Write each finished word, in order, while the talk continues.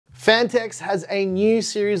Phanteks has a new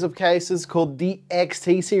series of cases called the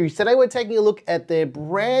XT series. Today we're taking a look at their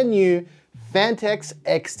brand new Phanteks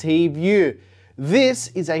XT View. This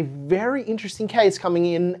is a very interesting case coming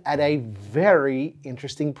in at a very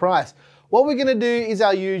interesting price. What we're gonna do is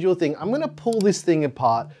our usual thing. I'm gonna pull this thing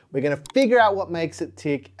apart. We're gonna figure out what makes it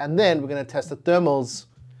tick, and then we're gonna test the thermals.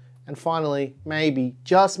 And finally, maybe,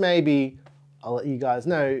 just maybe, I'll let you guys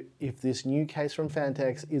know if this new case from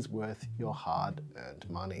Phanteks is worth your hard-earned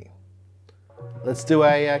money. Let's do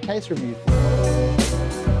a case review.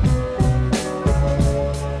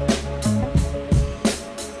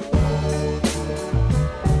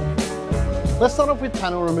 Let's start off with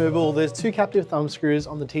panel removal. There's two captive thumb screws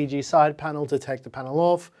on the TG side panel to take the panel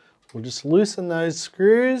off. We'll just loosen those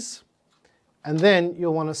screws, and then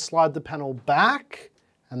you'll want to slide the panel back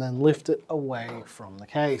and then lift it away from the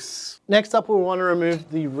case. Next up, we'll want to remove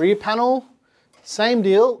the rear panel. Same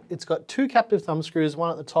deal, it's got two captive thumb screws, one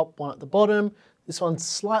at the top, one at the bottom. This one's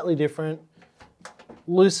slightly different.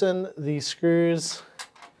 Loosen the screws,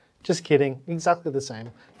 just kidding, exactly the same,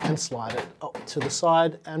 and slide it up to the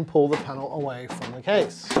side and pull the panel away from the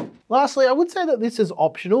case. Lastly, I would say that this is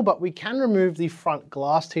optional, but we can remove the front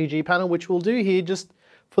glass TG panel, which we'll do here just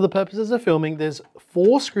for the purposes of filming. There's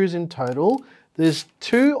 4 screws in total. There's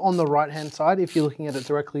 2 on the right-hand side if you're looking at it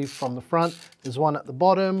directly from the front. There's 1 at the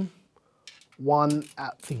bottom, 1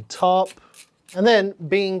 at the top. And then,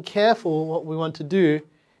 being careful, what we want to do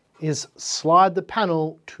is slide the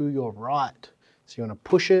panel to your right. So you want to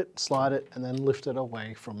push it, slide it, and then lift it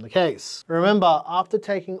away from the case. Remember, after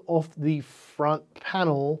taking off the front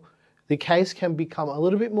panel, the case can become a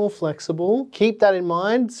little bit more flexible. Keep that in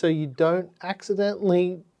mind so you don't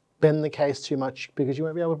accidentally bend the case too much, because you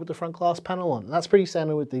won't be able to put the front glass panel on. That's pretty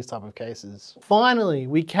standard with these type of cases. Finally,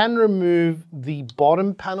 we can remove the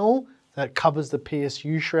bottom panel that covers the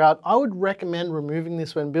PSU shroud. I would recommend removing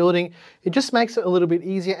this when building. It just makes it a little bit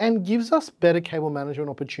easier and gives us better cable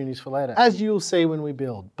management opportunities for later, as you'll see when we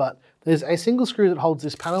build. But there's a single screw that holds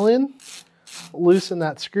this panel in. Loosen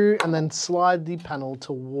that screw and then slide the panel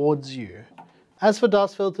towards you. As for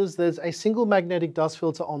dust filters, there's a single magnetic dust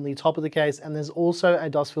filter on the top of the case, and there's also a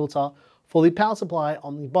dust filter for the power supply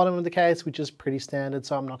on the bottom of the case, which is pretty standard,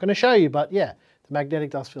 so I'm not going to show you, but yeah, the magnetic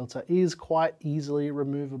dust filter is quite easily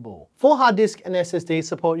removable. For hard disk and SSD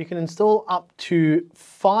support, you can install up to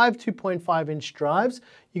 5 2.5-inch drives.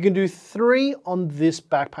 You can do 3 on this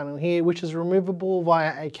back panel here, which is removable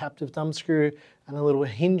via a captive thumb screw and a little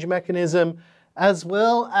hinge mechanism, as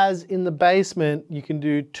well as in the basement, you can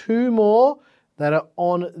do 2 more that are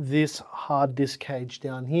on this hard disk cage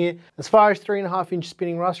down here. As far as 3.5-inch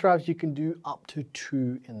spinning rust drives, you can do up to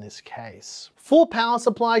 2 in this case. For power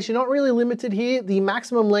supplies, you're not really limited here. The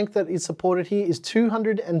maximum length that is supported here is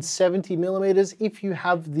 270 millimeters if you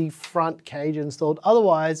have the front cage installed.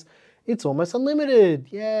 Otherwise, it's almost unlimited.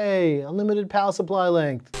 Yay, unlimited power supply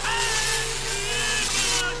length.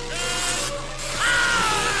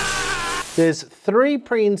 There's 3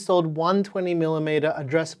 pre-installed 120mm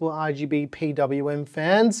addressable RGB PWM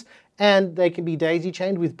fans, and they can be daisy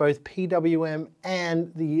chained with both PWM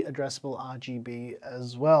and the addressable RGB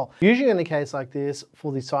as well. Usually in a case like this,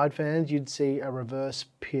 for the side fans, you'd see a reverse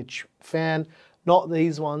pitch fan, not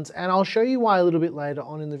these ones. And I'll show you why a little bit later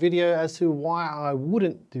on in the video as to why I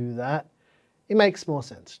wouldn't do that. It makes more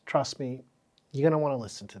sense, trust me. You're going to want to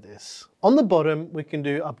listen to this. On the bottom, we can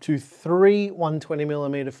do up to 3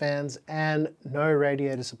 120mm fans and no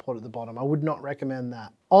radiator support at the bottom. I would not recommend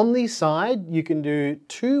that. On the side, you can do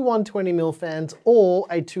 2 120mm fans or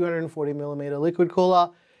a 240mm liquid cooler,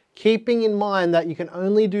 keeping in mind that you can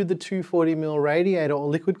only do the 240mm radiator or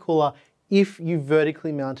liquid cooler if you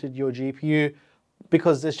vertically mounted your GPU,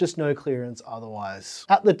 because there's just no clearance otherwise.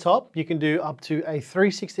 At the top, you can do up to a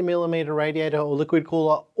 360mm radiator or liquid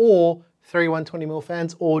cooler, or 3 120mm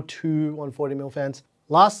fans or 2 140mm fans.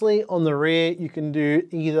 Lastly, on the rear, you can do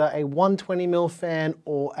either a 120mm fan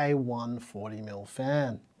or a 140mm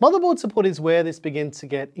fan. Motherboard support is where this begins to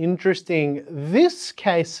get interesting. This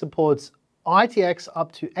case supports ITX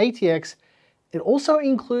up to ATX. It also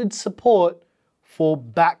includes support for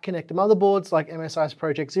back connector motherboards like MSI's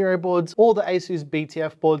Project Zero boards or the ASUS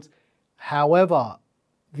BTF boards. However,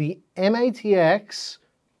 the MATX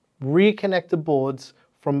rear connector boards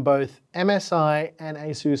from both MSI and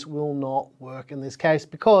ASUS will not work in this case,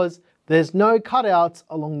 because there's no cutouts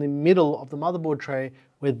along the middle of the motherboard tray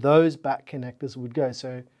where those back connectors would go.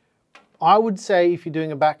 So I would say if you're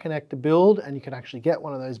doing a back connector build and you can actually get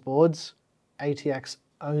one of those boards, ATX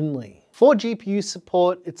only. For GPU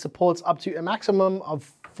support, it supports up to a maximum of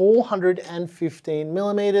 415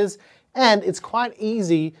 millimeters, and it's quite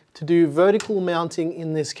easy to do vertical mounting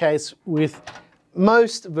in this case with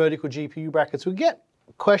most vertical GPU brackets, we get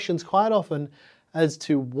questions quite often as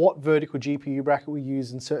to what vertical GPU bracket we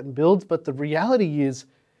use in certain builds, but the reality is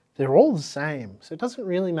they're all the same. So it doesn't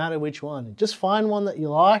really matter which one. Just find one that you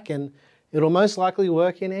like and it'll most likely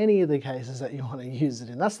work in any of the cases that you want to use it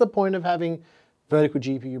in. That's the point of having vertical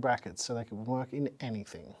GPU brackets, so they can work in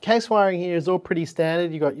anything. Case wiring here is all pretty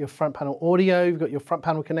standard. You've got your front panel audio, you've got your front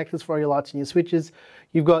panel connectors for all your lights and your switches,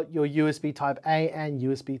 you've got your USB Type A and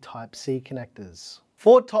USB Type C connectors.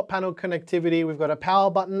 For top panel connectivity, we've got a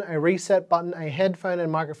power button, a reset button, a headphone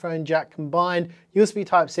and microphone jack combined, USB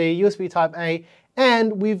Type C, USB Type A,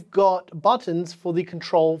 and we've got buttons for the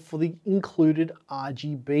control for the included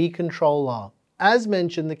RGB controller. As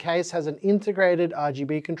mentioned, the case has an integrated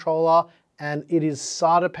RGB controller and it is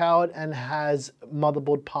SATA powered and has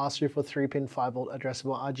motherboard pass-through for 3-pin 5-volt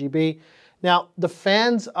addressable RGB. Now, the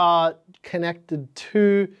fans are connected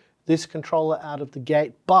to this controller out of the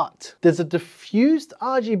gate, but there's a diffused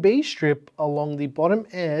RGB strip along the bottom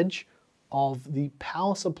edge of the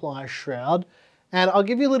power supply shroud. And I'll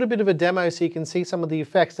give you a little bit of a demo so you can see some of the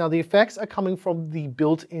effects. Now, the effects are coming from the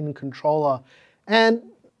built-in controller and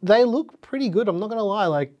they look pretty good. I'm not gonna lie,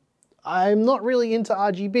 like, I'm not really into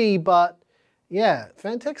RGB, but yeah,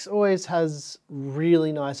 Phanteks always has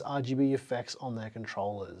really nice RGB effects on their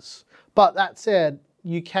controllers. But that said,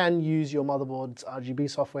 you can use your motherboard's RGB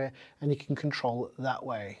software and you can control it that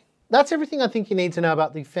way. That's everything I think you need to know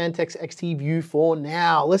about the Phanteks XT View for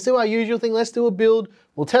now. Let's do our usual thing, let's do a build,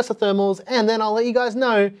 we'll test the thermals, and then I'll let you guys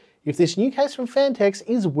know if this new case from Phanteks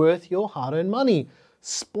is worth your hard-earned money.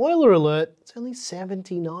 Spoiler alert, it's only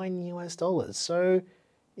 $79 US, so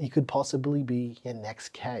it could possibly be your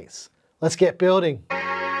next case. Let's get building.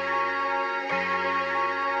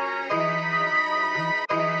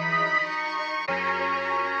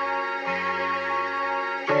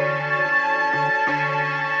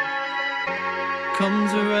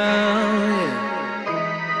 Comes around,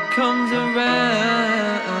 yeah. Comes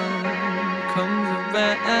around, comes around.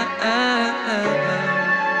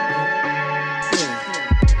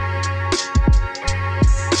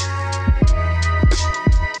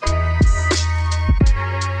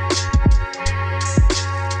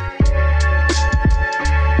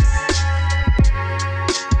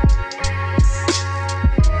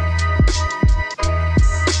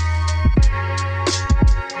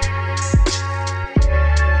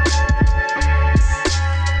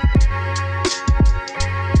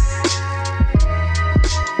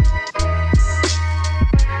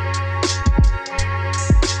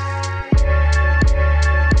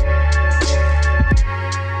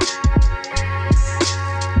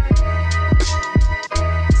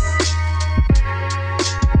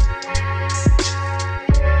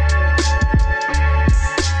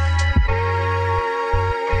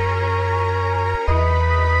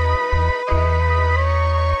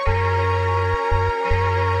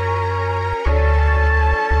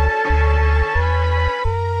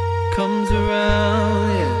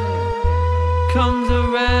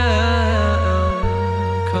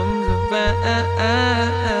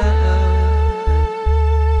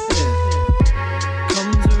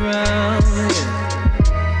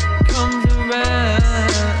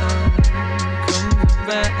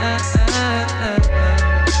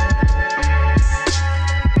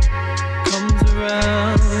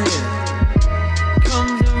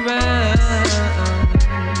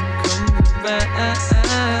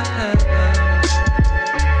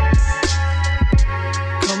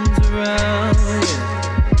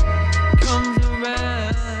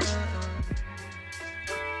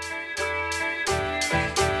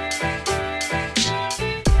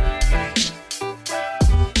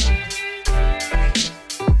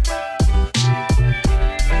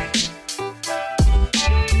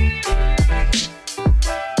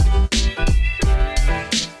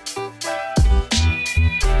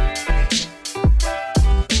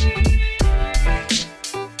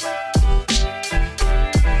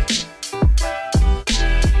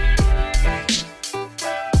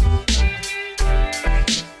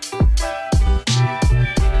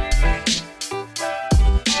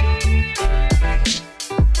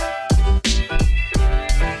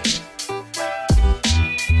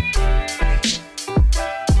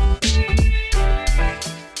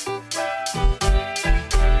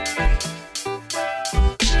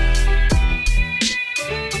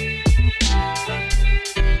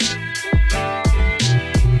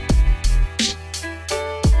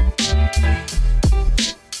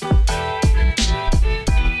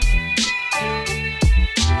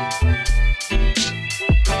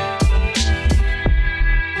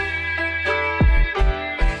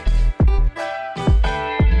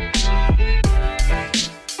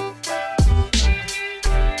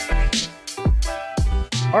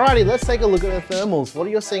 Alrighty, let's take a look at the thermals. What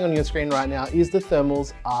you're seeing on your screen right now is the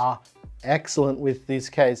thermals are excellent with this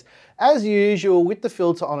case. As usual, with the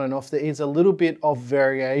filter on and off, there is a little bit of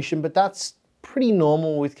variation, but that's pretty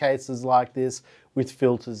normal with cases like this with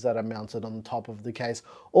filters that are mounted on the top of the case.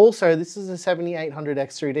 Also, this is a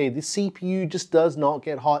 7800X3D. This CPU just does not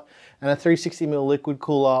get hot, and a 360ml liquid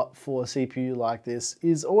cooler for a CPU like this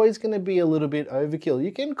is always going to be a little bit overkill.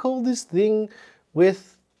 You can cool this thing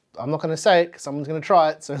with, I'm not going to say it because someone's going to try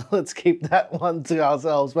it, so let's keep that one to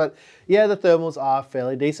ourselves. But yeah, the thermals are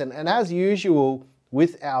fairly decent. And as usual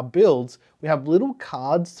with our builds, we have little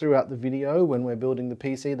cards throughout the video when we're building the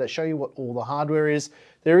PC that show you what all the hardware is.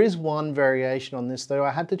 There is one variation on this though.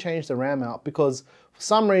 I had to change the RAM out because for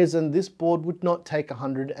some reason this board would not take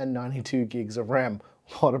 192 gigs of RAM.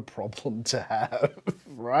 What a problem to have,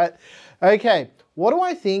 right? Okay, what do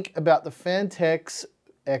I think about the Phanteks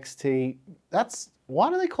XT? Why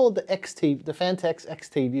do they call it the XT, the Phanteks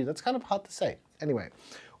XT View? That's kind of hard to say. Anyway,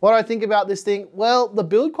 what do I think about this thing? Well, the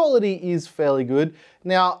build quality is fairly good.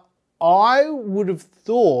 Now, I would have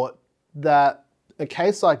thought that a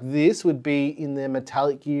case like this would be in their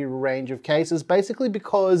metallic gear range of cases, basically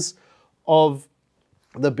because of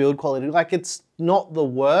the build quality. Like, it's not the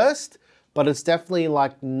worst, but it's definitely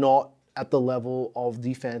like not at the level of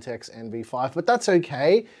the Phanteks NV5, but that's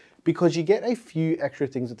okay because you get a few extra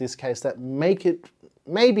things with this case that make it,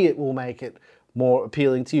 maybe it will make it more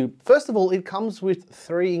appealing to you. First of all, it comes with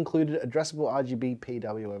 3 included addressable RGB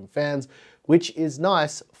PWM fans, which is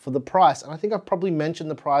nice for the price. And I think I've probably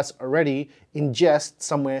mentioned the price already in jest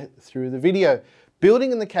somewhere through the video.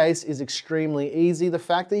 Building in the case is extremely easy. The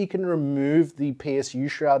fact that you can remove the PSU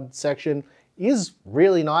shroud section is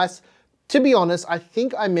really nice. To be honest, I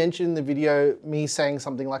think I mentioned in the video me saying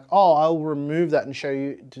something like, oh, I'll remove that and show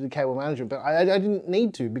you to the cable management, but I didn't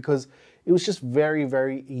need to because it was just very,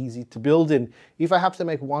 very easy to build in. If I have to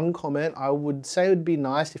make one comment, I would say it would be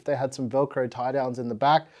nice if they had some Velcro tie downs in the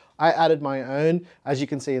back. I added my own, as you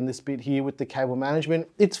can see in this bit here with the cable management.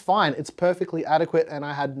 It's fine, it's perfectly adequate, and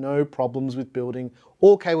I had no problems with building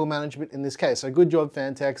or cable management in this case. So good job,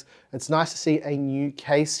 Phanteks. It's nice to see a new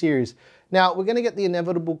case series. Now, we're gonna get the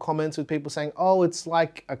inevitable comments with people saying, oh, it's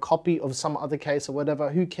like a copy of some other case or whatever.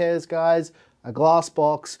 Who cares, guys? A glass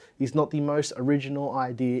box is not the most original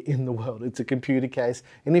idea in the world. It's a computer case.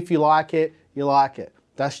 And if you like it, you like it.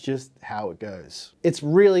 That's just how it goes. It's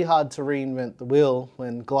really hard to reinvent the wheel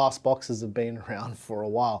when glass boxes have been around for a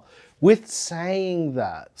while. With saying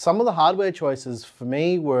that, some of the hardware choices for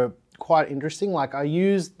me were quite interesting. Like, I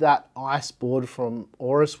used that ice board from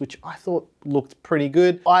Aorus, which I thought looked pretty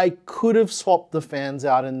good. I could have swapped the fans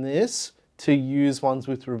out in this to use ones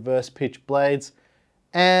with reverse pitch blades,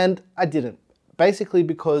 and I didn't. Basically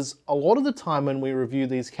because a lot of the time when we review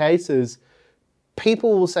these cases,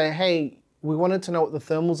 people will say, hey, we wanted to know what the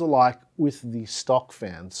thermals are like with the stock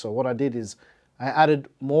fans. So what I did is I added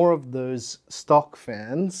more of those stock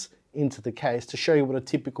fans into the case to show you what a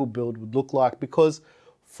typical build would look like, because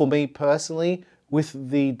for me personally, with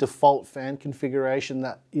the default fan configuration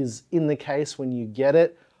that is in the case when you get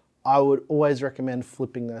it, I would always recommend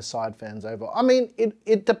flipping those side fans over. I mean,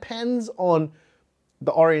 it depends on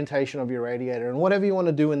the orientation of your radiator and whatever you want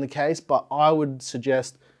to do in the case, but I would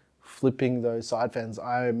suggest flipping those side fans.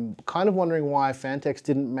 I'm kind of wondering why Phanteks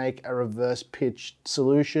didn't make a reverse pitch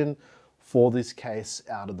solution for this case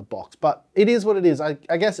out of the box, but it is what it is. I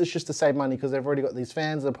guess it's just to save money because they've already got these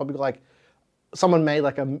fans. They're probably like, someone made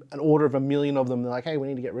like an order of 1 million of them. They're like, hey, we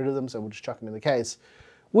need to get rid of them, so we'll just chuck them in the case,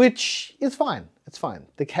 which is fine. It's fine.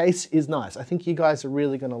 The case is nice. I think you guys are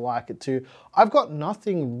really going to like it too. I've got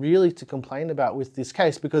nothing really to complain about with this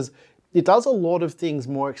case because it does a lot of things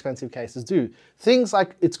more expensive cases do. Things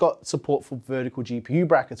like it's got support for vertical GPU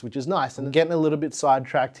brackets, which is nice. And getting a little bit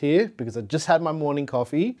sidetracked here because I just had my morning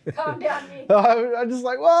coffee. Calm down, me. I'm just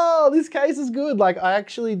like, whoa, this case is good. Like, I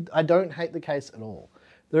don't hate the case at all.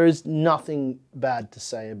 There is nothing bad to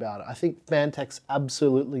say about it. I think Phanteks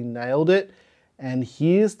absolutely nailed it. And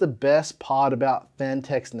here's the best part about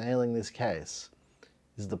Phanteks nailing this case,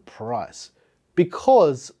 is the price.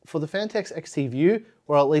 Because for the Phanteks XT View,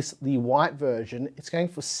 or at least the white version, it's going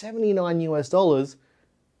for $79 US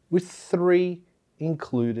with 3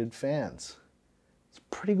 included fans. It's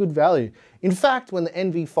pretty good value. In fact, when the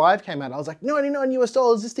NV5 came out, I was like, $99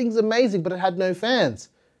 US, this thing's amazing, but it had no fans.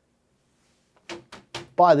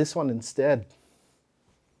 Buy this one instead.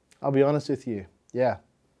 I'll be honest with you, yeah.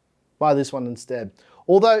 Buy this one instead.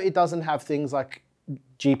 Although it doesn't have things like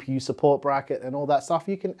GPU support bracket and all that stuff,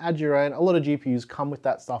 you can add your own. A lot of GPUs come with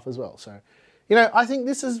that stuff as well. So, you know, I think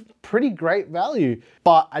this is pretty great value,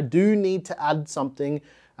 but I do need to add something,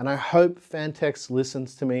 and I hope Phanteks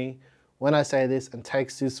listens to me when I say this and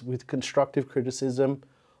takes this with constructive criticism.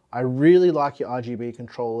 I really like your RGB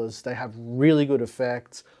controllers. They have really good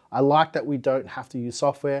effects. I like that we don't have to use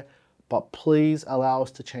software, but please allow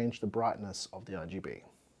us to change the brightness of the RGB.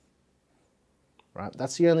 Right,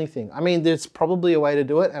 that's the only thing. I mean, there's probably a way to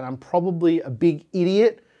do it, and I'm probably a big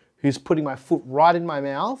idiot who's putting my foot right in my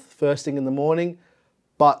mouth first thing in the morning,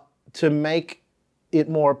 but to make it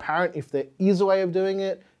more apparent if there is a way of doing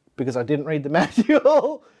it, because I didn't read the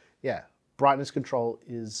manual, yeah, brightness control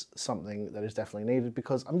is something that is definitely needed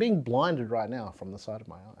because I'm being blinded right now from the side of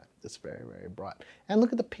my eye. It's very, very bright. And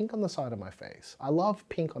look at the pink on the side of my face. I love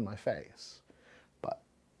pink on my face, but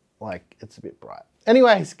like it's a bit bright.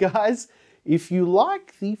 Anyways, guys, if you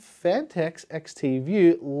like the Phanteks XT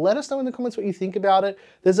View, let us know in the comments what you think about it.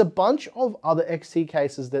 There's a bunch of other XT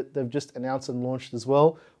cases that they've just announced and launched as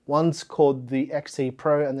well. One's called the XT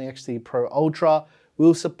Pro and the XT Pro Ultra. We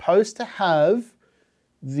were supposed to have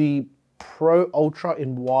the Pro Ultra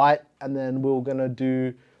in white, and then we were gonna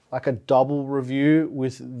do like a double review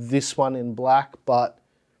with this one in black, but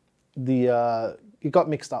it got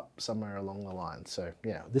mixed up somewhere along the line. So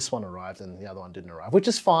yeah, this one arrived and the other one didn't arrive, which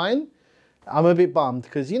is fine. I'm a bit bummed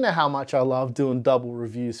because you know how much I love doing double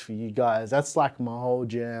reviews for you guys. That's like my whole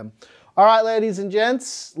jam. All right, ladies and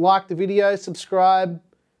gents, like the video, subscribe.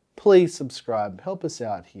 Please subscribe. Help us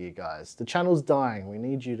out here, guys. The channel's dying. We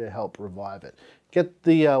need you to help revive it. Get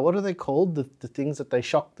the, what are they called? The things that they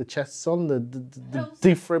shock the chests on? The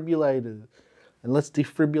defibrillator. And let's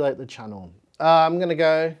defibrillate the channel. I'm gonna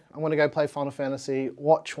go play Final Fantasy,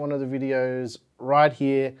 watch one of the videos right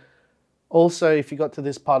here. Also, if you got to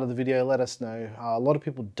this part of the video, let us know. A lot of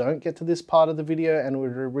people don't get to this part of the video, and we'd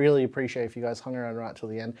really appreciate if you guys hung around right till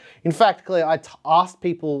the end. In fact, Claire, I asked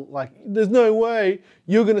people, like, there's no way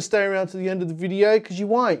you're gonna stay around to the end of the video, because you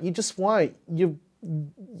won't. You just won't. You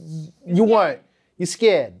won't. You're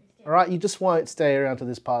scared, all right? You just won't stay around to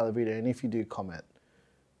this part of the video, and if you do, comment.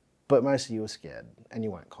 But most of you are scared, and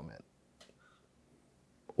you won't comment.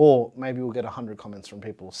 Or maybe we'll get 100 comments from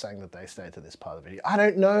people saying that they stayed to this part of the video. I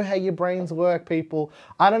don't know how your brains work, people.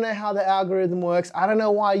 I don't know how the algorithm works. I don't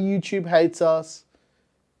know why YouTube hates us.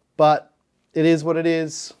 But it is what it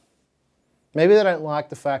is. Maybe they don't like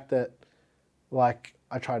the fact that, like,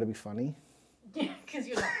 I try to be funny. Yeah, because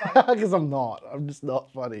you're not funny. Because I'm not. I'm just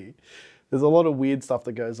not funny. There's a lot of weird stuff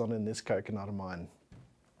that goes on in this coconut of mine.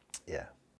 Yeah.